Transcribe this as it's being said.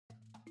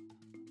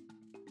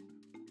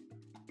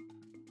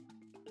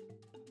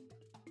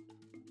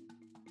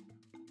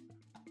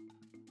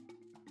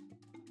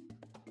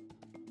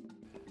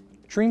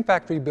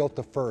DreamFactory built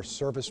the first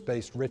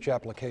service-based rich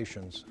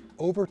applications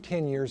over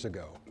 10 years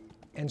ago.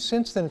 And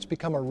since then, it's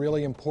become a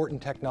really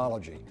important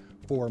technology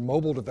for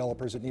mobile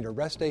developers that need a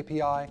REST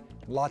API and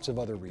lots of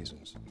other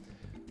reasons.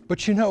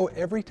 But you know,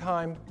 every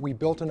time we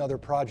built another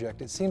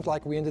project, it seems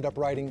like we ended up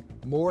writing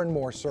more and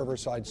more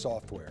server-side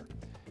software.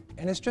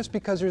 And it's just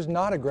because there's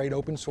not a great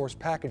open source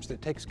package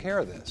that takes care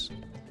of this.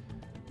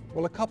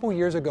 Well, a couple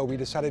years ago, we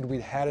decided we'd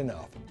had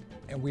enough,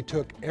 and we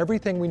took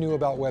everything we knew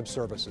about web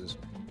services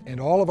and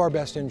all of our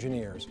best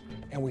engineers,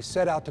 and we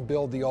set out to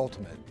build the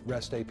ultimate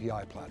REST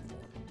API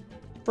platform.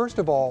 First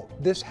of all,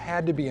 this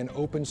had to be an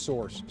open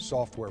source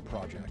software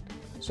project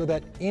so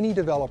that any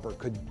developer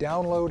could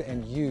download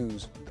and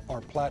use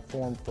our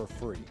platform for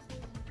free.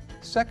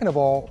 Second of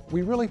all,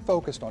 we really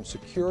focused on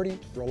security,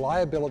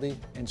 reliability,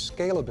 and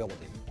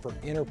scalability for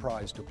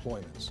enterprise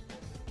deployments.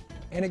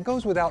 And it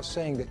goes without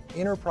saying that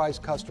enterprise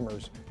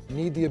customers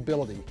need the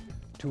ability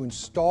to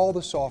install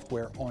the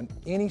software on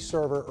any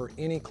server or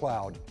any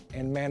cloud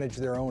and manage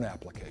their own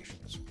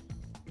applications.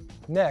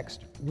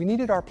 Next, we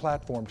needed our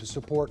platform to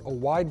support a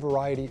wide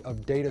variety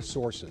of data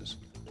sources.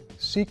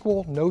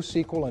 SQL,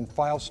 NoSQL, and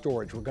file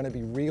storage were going to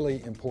be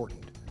really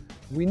important.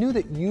 We knew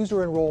that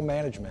user and role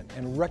management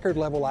and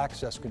record-level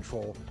access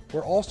control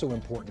were also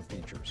important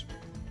features.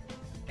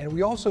 And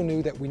we also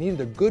knew that we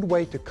needed a good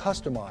way to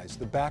customize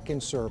the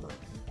backend server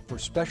for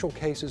special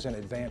cases and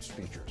advanced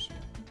features.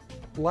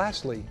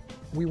 Lastly,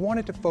 we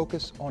wanted to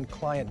focus on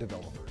client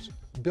developers,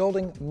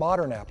 building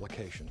modern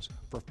applications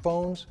for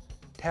phones,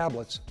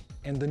 tablets,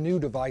 and the new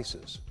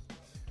devices.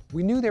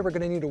 We knew they were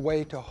going to need a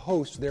way to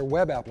host their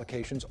web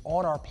applications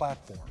on our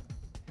platform.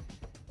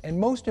 And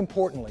most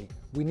importantly,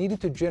 we needed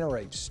to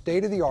generate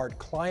state-of-the-art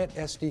client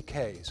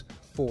SDKs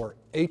for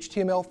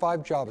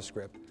HTML5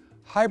 JavaScript,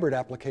 hybrid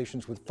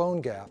applications with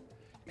PhoneGap,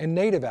 and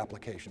native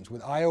applications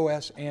with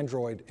iOS,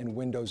 Android, and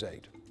Windows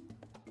 8.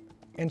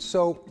 And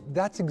so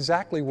that's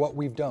exactly what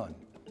we've done.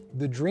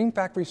 The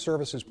DreamFactory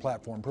Services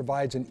Platform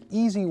provides an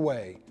easy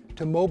way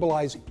to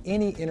mobilize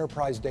any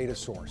enterprise data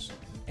source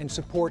and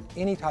support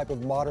any type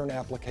of modern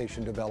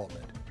application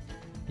development.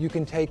 You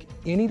can take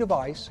any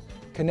device,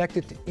 connect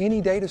it to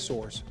any data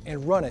source,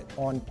 and run it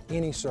on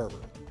any server.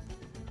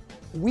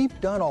 We've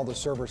done all the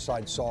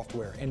server-side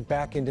software and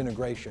back-end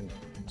integration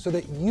so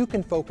that you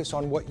can focus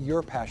on what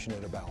you're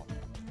passionate about,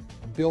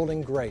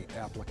 building great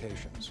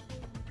applications.